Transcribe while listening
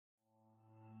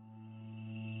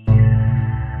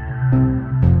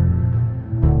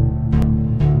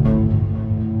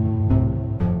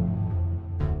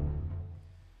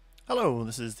Hello,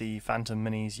 this is the Phantom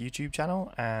Minis YouTube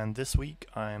channel, and this week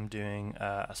I'm doing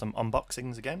some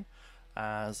unboxings again,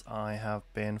 as I have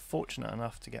been fortunate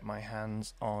enough to get my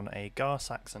hands on a Gar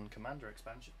Saxon Commander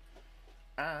expansion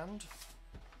and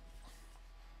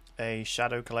a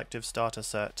Shadow Collective starter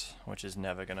set, which is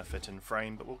never going to fit in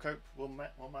frame, but we'll cope, we'll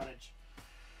manage.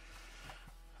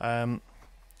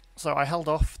 So I held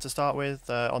off to start with.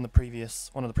 On one of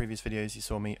the previous videos you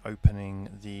saw me opening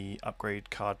the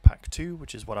upgrade card pack 2,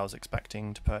 which is what I was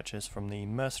expecting to purchase from the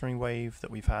mercenary wave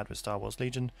that we've had with Star Wars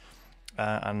Legion,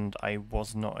 and I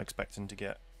was not expecting to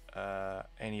get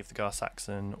any of the Gar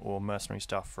Saxon or mercenary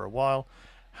stuff for a while.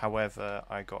 However,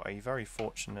 I got a very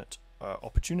fortunate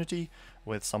opportunity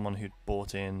with someone who'd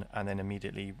bought in and then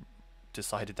immediately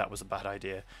decided that was a bad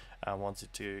idea and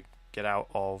wanted to get out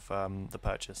of the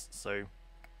purchase. So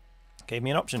gave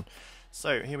me an option.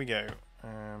 So here we go.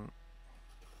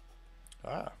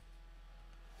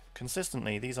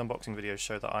 Consistently, these unboxing videos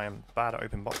show that I am bad at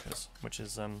open boxes, which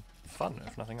is fun,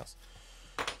 if nothing else.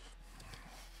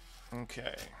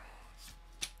 Okay.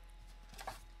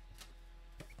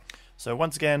 So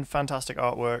once again, fantastic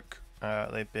artwork.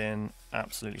 They've been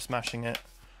absolutely smashing it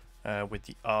with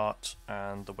the art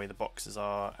and the way the boxes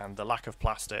are, and the lack of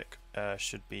plastic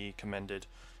should be commended.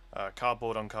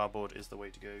 Cardboard on cardboard is the way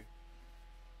to go.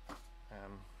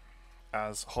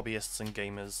 As hobbyists and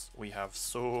gamers, we have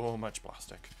so much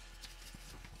plastic.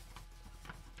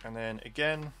 And then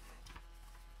again,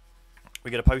 we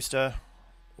get a poster,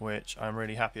 which I'm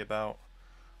really happy about.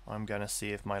 I'm going to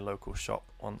see if my local shop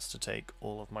wants to take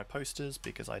all of my posters,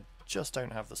 because I just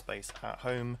don't have the space at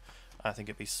home. I think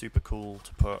it'd be super cool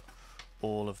to put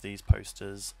all of these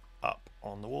posters up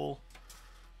on the wall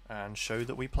and show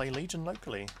that we play Legion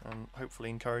locally, and hopefully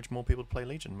encourage more people to play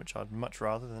Legion, which I'd much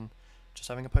rather than just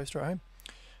having a poster at home.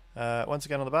 Once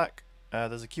again on the back,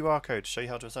 there's a QR code to show you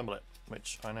how to assemble it,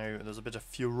 which I know there's a bit of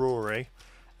furore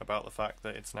about the fact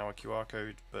that it's now a QR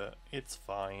code, but it's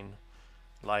fine.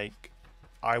 Like,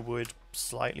 I would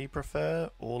slightly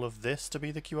prefer all of this to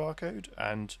be the QR code,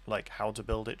 and like how to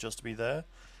build it just to be there,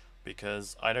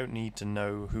 because I don't need to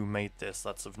know who made this,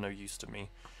 that's of no use to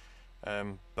me.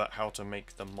 But how to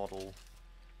make the model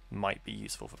might be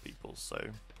useful for people, so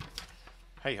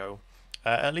hey ho.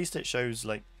 At least it shows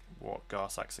like what Gar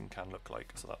Saxon can look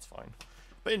like, so that's fine.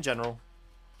 But in general,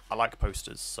 I like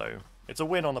posters, so it's a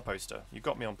win on the poster. You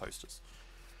got me on posters.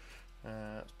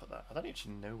 Let's put that. I don't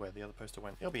actually know where the other poster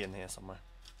went. It'll be in here somewhere.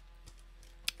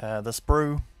 The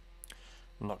sprue.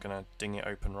 I'm not going to ding it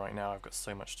open right now. I've got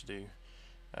so much to do.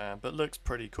 But looks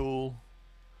pretty cool.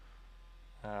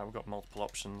 We've got multiple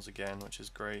options again, which is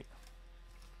great.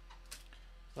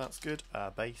 That's good.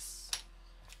 Base.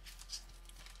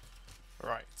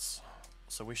 Right,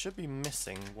 so we should be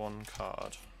missing one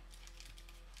card,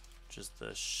 which is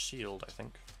the shield, I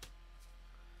think.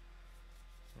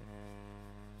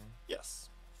 Yes.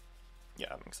 Yeah,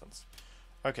 that makes sense.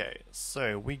 Okay,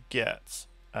 so we get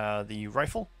the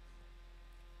rifle.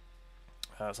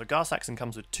 So Gar Saxon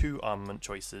comes with 2 armament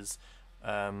choices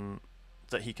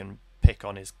that he can pick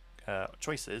on his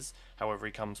choices. However,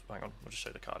 he comes... Hang on, I'll just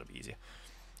show the card, it'll be easier.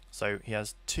 So he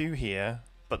has 2 here,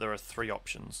 but there are 3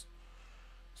 options.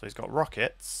 So he's got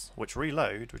rockets, which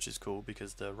reload, which is cool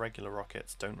because the regular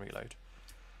rockets don't reload.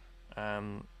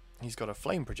 He's got a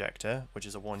flame projector, which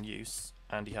is a 1-use,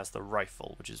 and he has the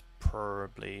rifle, which is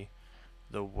probably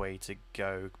the way to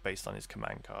go based on his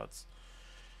command cards.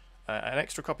 An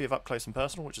extra copy of Up Close and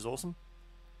Personal, which is awesome,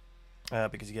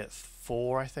 because you get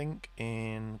 4, I think,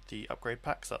 in the upgrade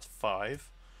pack, so that's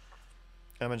 5.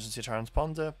 Emergency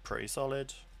transponder, pretty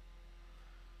solid.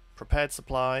 Prepared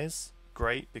supplies,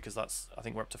 great, because that's, I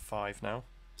think we're up to 5 now.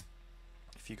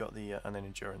 If you got the, and then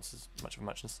endurance is much of a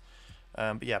muchness.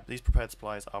 But yeah, these prepared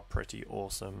supplies are pretty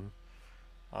awesome.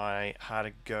 I had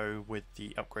a go with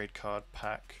the upgrade card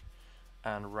pack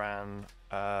and ran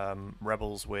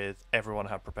Rebels with everyone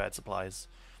had prepared supplies,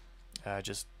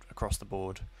 just across the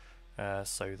board,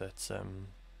 so that,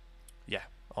 yeah,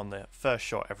 on the first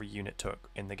shot every unit took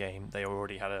in the game, they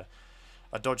already had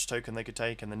a dodge token they could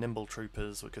take, and the nimble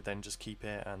troopers could then just keep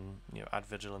it and, you know, add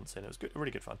vigilance in. It was good, really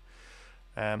good fun.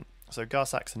 So Gar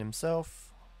Saxon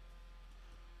himself,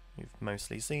 you've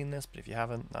mostly seen this, but if you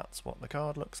haven't, that's what the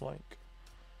card looks like.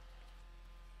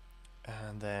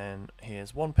 And then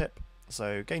here's 1 pip,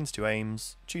 so gains 2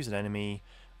 aims, choose an enemy,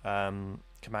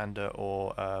 commander,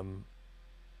 or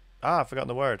I've forgotten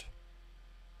the word.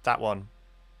 That one.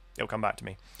 It'll come back to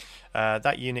me.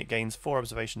 That unit gains 4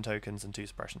 observation tokens and 2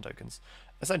 suppression tokens.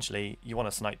 Essentially, you want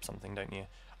to snipe something, don't you?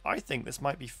 I think this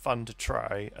might be fun to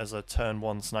try as a turn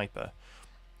 1 sniper,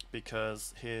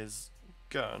 because his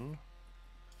gun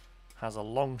has a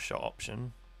long shot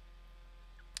option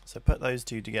So put those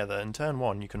two together. In turn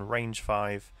 1, you can range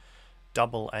 5,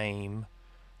 double aim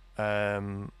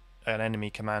an enemy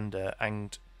commander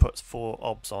and puts 4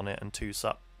 obs on it and 2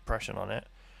 suppression on it.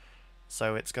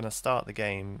 So it's going to start the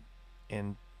game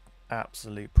in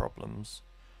absolute problems.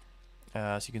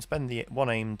 So you can spend the 1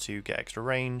 aim to get extra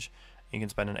range. You can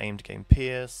spend an aim to gain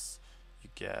pierce. You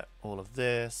get all of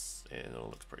this. It all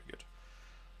looks pretty good.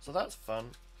 So that's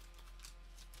fun.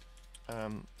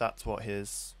 That's what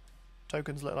his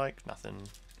tokens look like. Nothing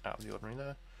out of the ordinary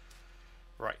there.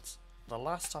 Right. The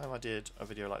last time I did a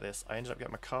video like this, I ended up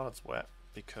getting my cards wet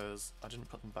because I didn't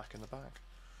put them back in the bag.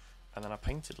 And then I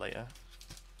painted later,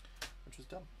 which was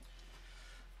dumb.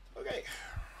 Okay.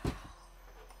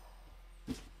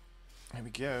 Here we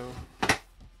go.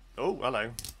 Oh,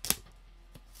 hello.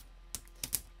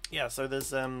 Yeah, so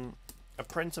there's a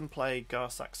print and play Gar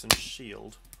Saxon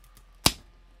shield.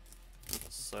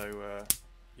 So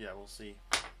yeah, we'll see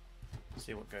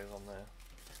what goes on there.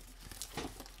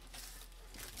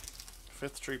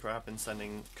 5th Trooper have been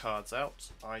sending cards out.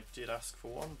 I did ask for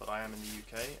one, but I am in the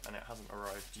UK and it hasn't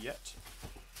arrived yet.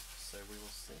 So we will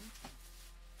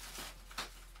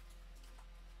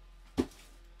see.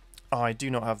 I do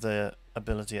not have the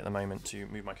ability at the moment to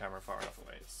move my camera far enough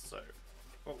away, so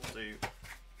what we'll do...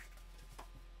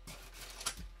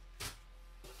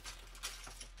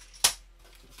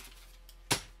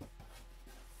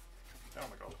 Oh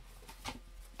my god.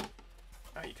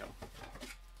 Out you come.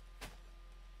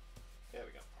 There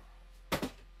we go.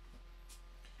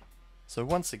 So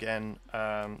once again,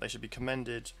 they should be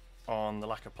commended on the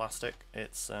lack of plastic.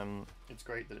 It's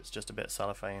great that it's just a bit of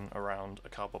cellophane around a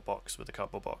cardboard box with a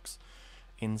cardboard box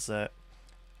insert.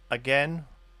 Again,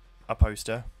 a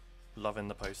poster. Loving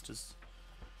the posters.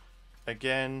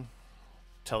 Again,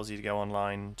 tells you to go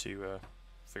online to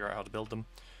figure out how to build them.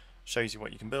 Shows you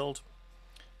what you can build.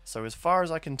 So as far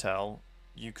as I can tell,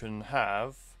 you can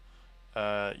have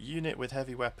unit with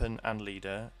heavy weapon and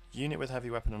leader, unit with heavy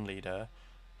weapon and leader,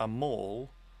 a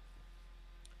maul,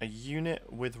 a unit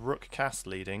with rook cast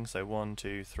leading, so 1,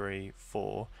 2, 3,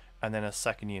 4, and then a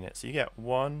second unit. So you get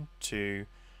 1, 2,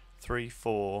 3,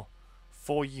 4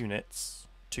 units,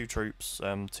 2 troops,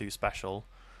 2 special,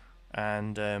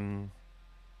 and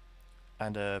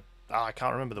I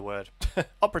can't remember the word.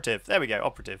 Operative. There we go.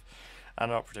 Operative,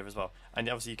 and an operative as well. And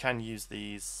obviously you can use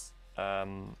these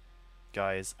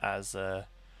guys as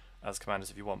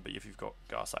commanders if you want. But if you've got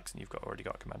Gar Saxon, you've already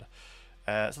got a commander.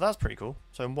 So that's pretty cool.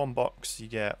 So in one box you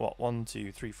get what, 1,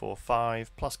 2, 3, 4,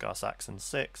 5 plus Gar Saxon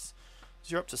 6.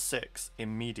 So you're up to 6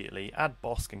 immediately. Add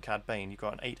Bosk and Cad Bane. You've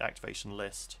got an 8 activation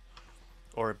list,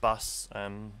 or a bus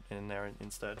in there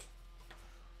instead.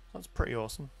 That's pretty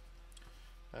awesome.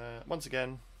 Once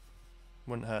again,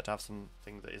 wouldn't hurt to have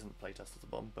something that isn't playtest at the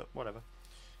bottom, but whatever.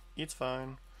 It's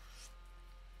fine.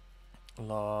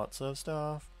 Lots of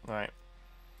stuff. Right.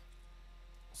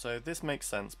 So this makes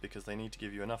sense because they need to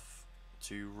give you enough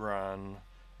to run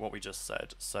what we just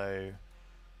said. So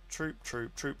troop.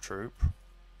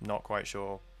 Not quite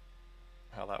sure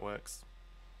how that works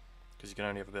because you can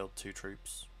only ever build 2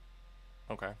 troops.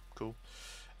 Okay, cool.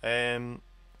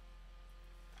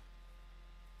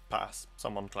 Pass.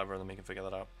 Someone cleverer than me can figure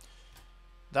that out.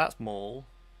 That's Maul.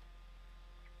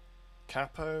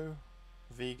 Capo,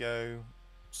 Vigo,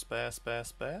 spare,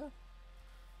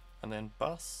 and then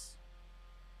bus.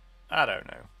 I don't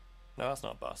know. No, that's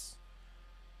not bus.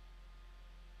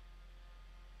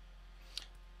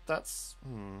 That's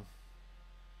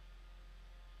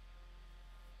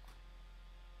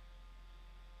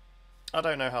I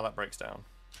don't know how that breaks down.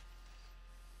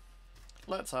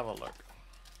 Let's have a look.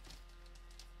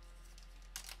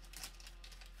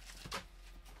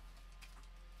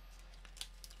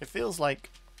 It feels like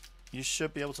you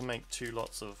should be able to make 2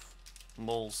 lots of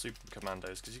Maul Super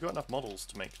Commandos, because you've got enough models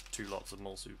to make 2 lots of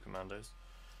Maul Super Commandos.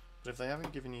 But if they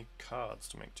haven't given you cards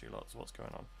to make 2 lots, what's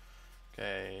going on?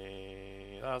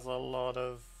 Okay, that's a lot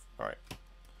of... Alright.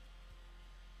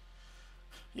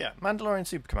 Yeah, Mandalorian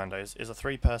Super Commandos is a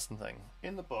 3-person thing.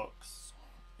 In the box,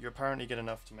 you apparently get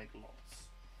enough to make lots.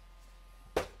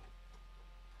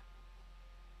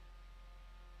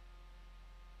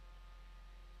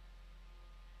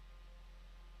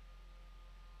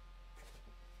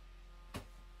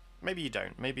 Maybe you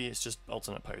don't. Maybe it's just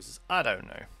alternate poses. I don't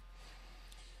know.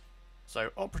 So,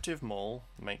 Operative Maul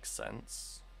makes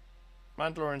sense.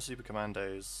 Mandalorian Super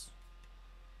Commandos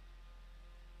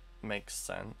makes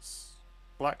sense.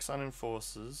 Black Sun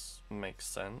Enforcers makes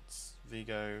sense.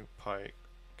 Vigo, Pike,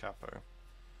 Capo.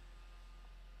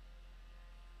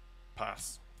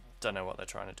 Pass. Don't know what they're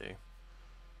trying to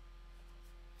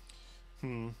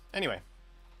do. Anyway.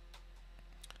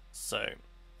 So,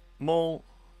 Maul,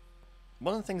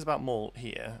 one of the things about Maul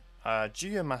here,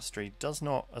 Juya Mastery does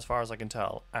not, as far as I can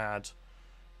tell, add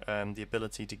the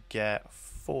ability to get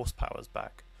force powers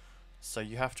back. So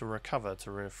you have to recover to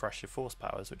refresh your force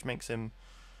powers, which makes him,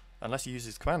 unless he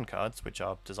uses command cards, which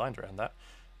are designed around that,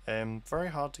 very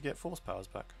hard to get force powers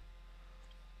back.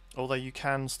 Although you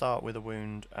can start with a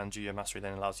wound, and Juya Mastery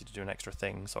then allows you to do an extra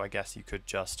thing, so I guess you could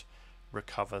just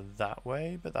recover that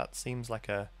way, but that seems like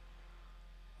a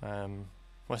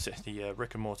what's it, the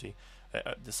Rick and Morty,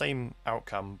 the same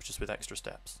outcome just with extra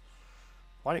steps.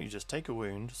 Why don't you just take a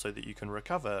wound so that you can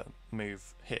recover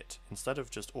move hit instead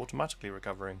of just automatically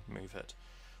recovering move hit?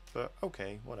 But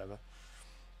okay, whatever.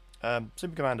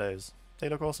 Super Commandos, they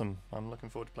look awesome. I'm looking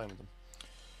forward to playing with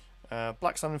them.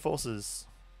 Black Sun Enforcers,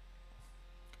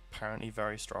 apparently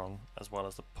very strong, as well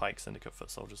as the Pike Syndicate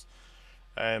Foot Soldiers.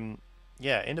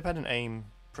 Yeah, independent aim,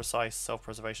 precise,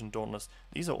 self-preservation, dauntless.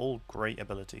 These are all great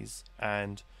abilities,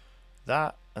 and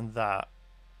that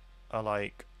are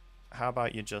like, how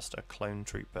about you're just a clone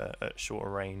trooper at shorter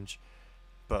range,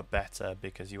 but better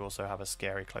because you also have a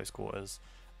scary close quarters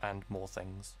and more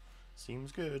things.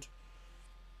 Seems good.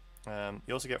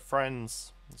 You also get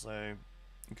friends, so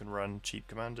you can run cheap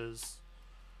commanders.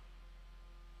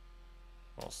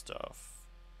 More stuff.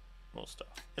 More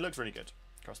stuff. It looks really good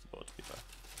across the board, to be fair.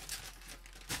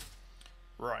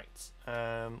 Right,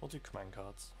 we'll do command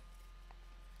cards.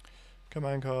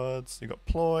 Command cards, you've got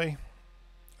Ploy,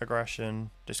 Aggression,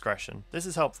 Discretion. This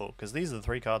is helpful, because these are the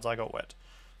 3 cards I got wet.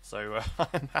 So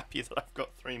I'm happy that I've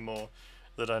got 3 more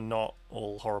that are not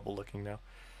all horrible looking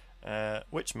now.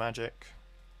 Witch Magic,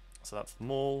 so that's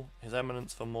Maul, His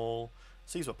Eminence for Maul,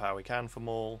 sees what power we can for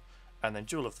Maul, and then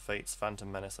Duel of the Fates,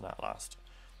 Phantom Menace, and Outlast.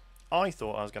 I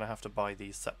thought I was going to have to buy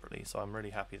these separately, so I'm really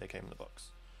happy they came in the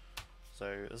box.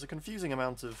 So there's a confusing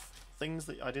amount of things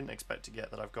that I didn't expect to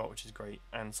get that I've got, which is great,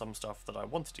 and some stuff that I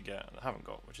wanted to get and I haven't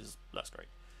got, which is less great.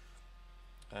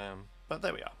 But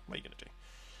there we are. What are you going to do?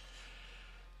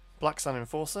 Black Sun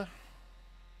Enforcer.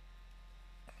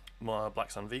 More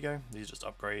Black Sun Vigo. These are just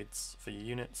upgrades for your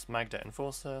units. Magdet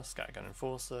Enforcer, Scattergun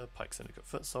Enforcer, Pike Syndicate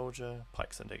Foot Soldier,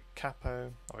 Pike Syndicate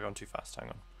Capo. Oh, I've gone too fast. Hang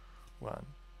on. 1,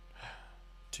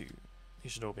 2.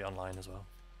 These should all be online as well.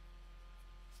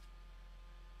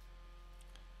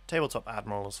 Tabletop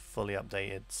Admiral is fully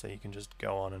updated, so you can just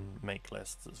go on and make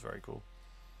lists. It's very cool.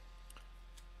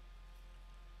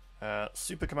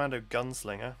 Super Commando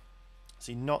Gunslinger.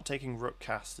 See, not taking Rook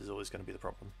Cast is always going to be the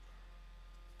problem,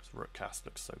 because Rook Cast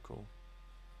looks so cool.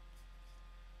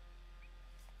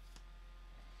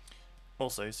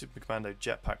 Also, Super Commando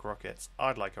Jetpack Rockets.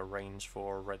 I'd like a range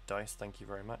for red dice, thank you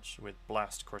very much, with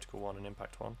Blast, Critical 1 and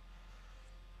Impact 1.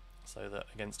 So that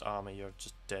against armor you're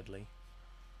just deadly.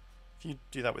 If you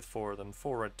do that with 4 of them,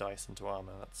 4 red dice into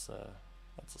armor, that's a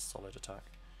solid attack.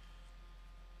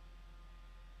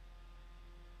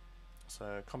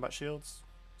 So combat shields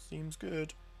seems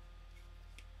good.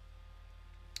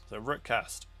 So Rook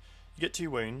Cast, you get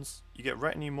 2 wounds, you get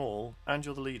Retinue Maul, and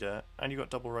you're the leader, and you got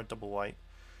double red, double white.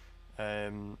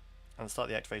 And start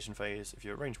the activation phase. If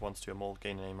you're at range 1 to 2 a Maul,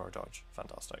 gain an aim or a dodge.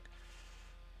 Fantastic.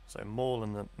 So Maul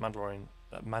and the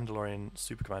Mandalorian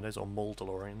Super Commandos, or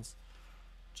Mauldalorians.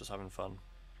 Just having fun.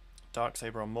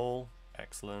 Darksaber on Maul,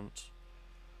 excellent.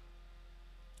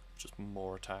 Just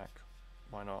more attack,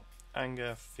 why not?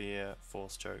 Anger, Fear,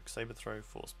 Force Choke, Saber Throw,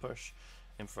 Force Push,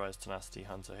 Improvised Tenacity,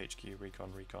 Hunter, HQ,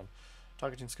 Recon,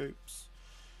 Targeting Scoops,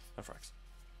 and Frags.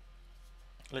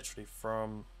 Literally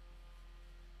from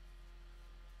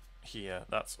here,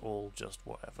 that's all just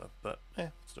whatever, but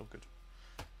still good.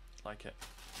 Like it.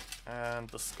 And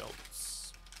the sculpts.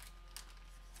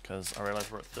 Because I realise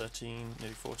we're at 13,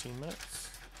 nearly 14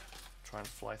 minutes. Try and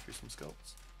fly through some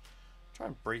sculpts. Try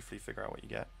and briefly figure out what you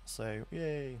get. So,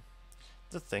 yay.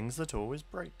 The things that always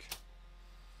break.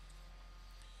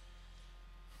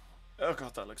 Oh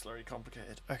god, that looks very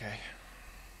complicated. Okay.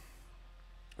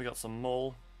 We got some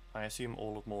Maul. I assume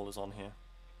all of Maul is on here.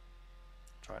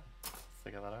 Try and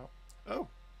figure that out. Oh!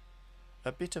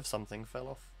 A bit of something fell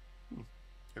off.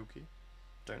 Okay.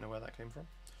 Don't know where that came from.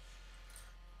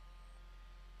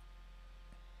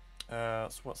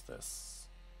 So what's this?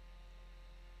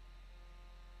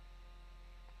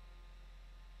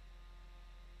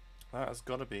 That has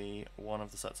got to be one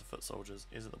of the sets of foot soldiers.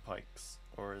 Is it the Pikes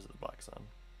or is it the Black Sun?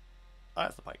 Ah,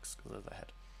 it's the Pikes because there's the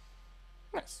head.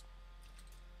 Nice.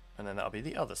 And then that'll be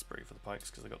the other sprue for the Pikes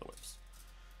because they got the whips.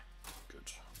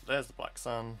 Good. There's the Black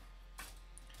Sun.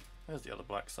 There's the other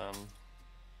Black Sun.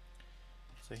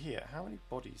 So here, how many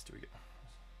bodies do we get?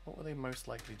 What were they most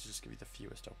likely to just give you the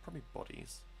fewest of? Probably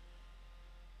bodies.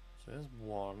 So there's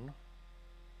 1,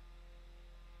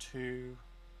 2,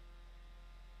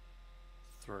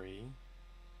 3,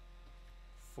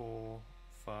 4,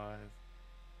 5.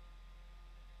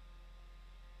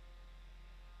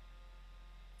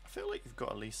 I feel like you've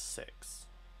got at least 6.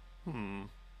 So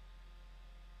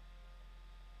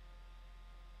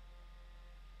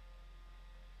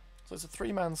it's a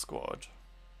 3-man squad.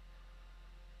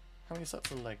 How many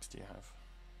sets of legs do you have?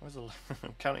 Where's the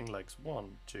I'm counting legs.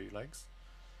 1, 2 legs.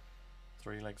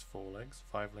 3 legs, 4 legs.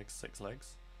 5 legs, 6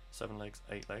 legs. 7 legs,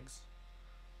 8 legs.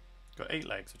 Got 8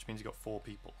 legs, which means you've got 4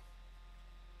 people.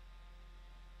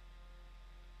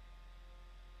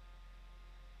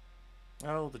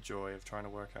 Oh, the joy of trying to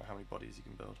work out how many bodies you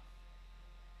can build.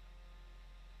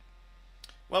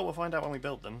 Well, we'll find out when we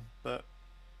build them, but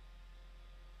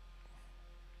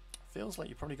feels like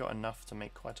you've probably got enough to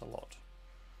make quite a lot.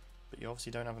 But you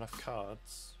obviously don't have enough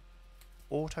cards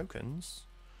or tokens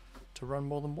to run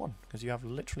more than one, because you have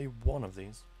literally one of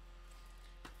these.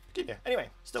 But yeah, anyway,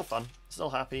 still fun, still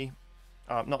happy.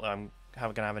 Not that I'm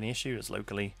going to have any issues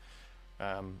locally.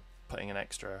 Putting an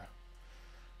extra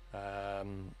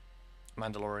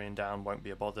Mandalorian down won't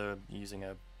be a bother. Using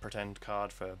a pretend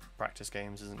card for practice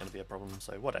games isn't going to be a problem,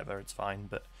 so whatever, it's fine.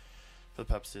 But for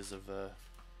the purposes of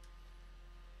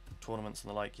tournaments and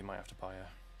the like, you might have to buy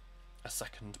a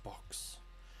second box.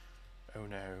 Oh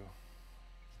no.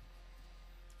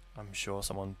 I'm sure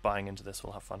someone buying into this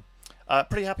will have fun.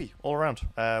 Pretty happy all around.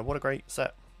 What a great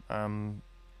set.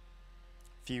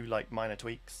 Few like minor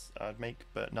tweaks I'd make,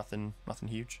 but nothing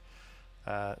huge.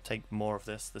 Take more of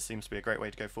this. This seems to be a great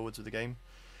way to go forwards with the game.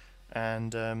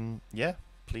 And yeah,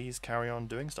 please carry on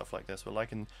doing stuff like this. We're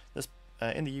liking this.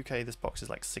 In the UK, this box is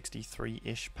like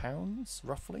 £63-ish,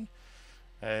 roughly.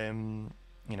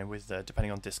 You know, with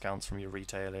depending on discounts from your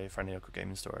retailer, friendly local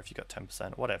gaming store, if you got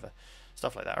 10%, whatever,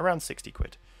 stuff like that, around 60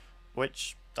 quid.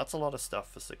 Which, that's a lot of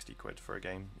stuff for 60 quid for a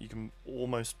game. You can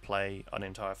almost play an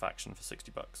entire faction for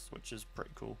 60 bucks, which is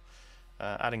pretty cool.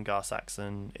 Adding Gar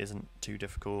Saxon isn't too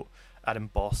difficult. Adding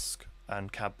Bosk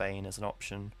and Cad Bane as an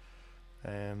option,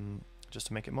 just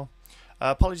to make it more.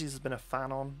 Apologies, there's been a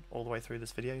fan on all the way through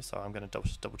this video, so I'm going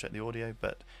to double check the audio,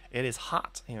 but it is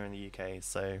hot here in the UK,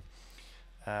 so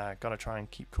gotta try and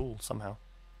keep cool somehow.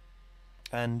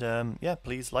 And yeah,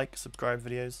 please like, subscribe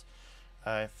videos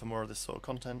for more of this sort of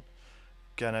content.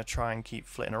 Gonna try and keep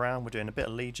flitting around. We're doing a bit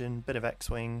of Legion, bit of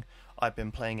X-Wing. I've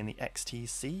been playing in the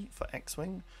XTC for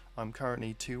X-Wing. I'm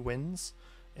currently 2 wins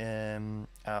out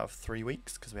of 3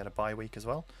 weeks, because we had a bye week as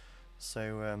well.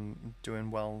 So doing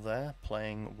well there,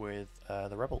 playing with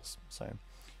the Rebels. So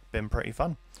been pretty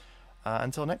fun.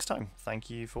 Until next time, thank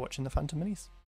you for watching the Phantom Minis.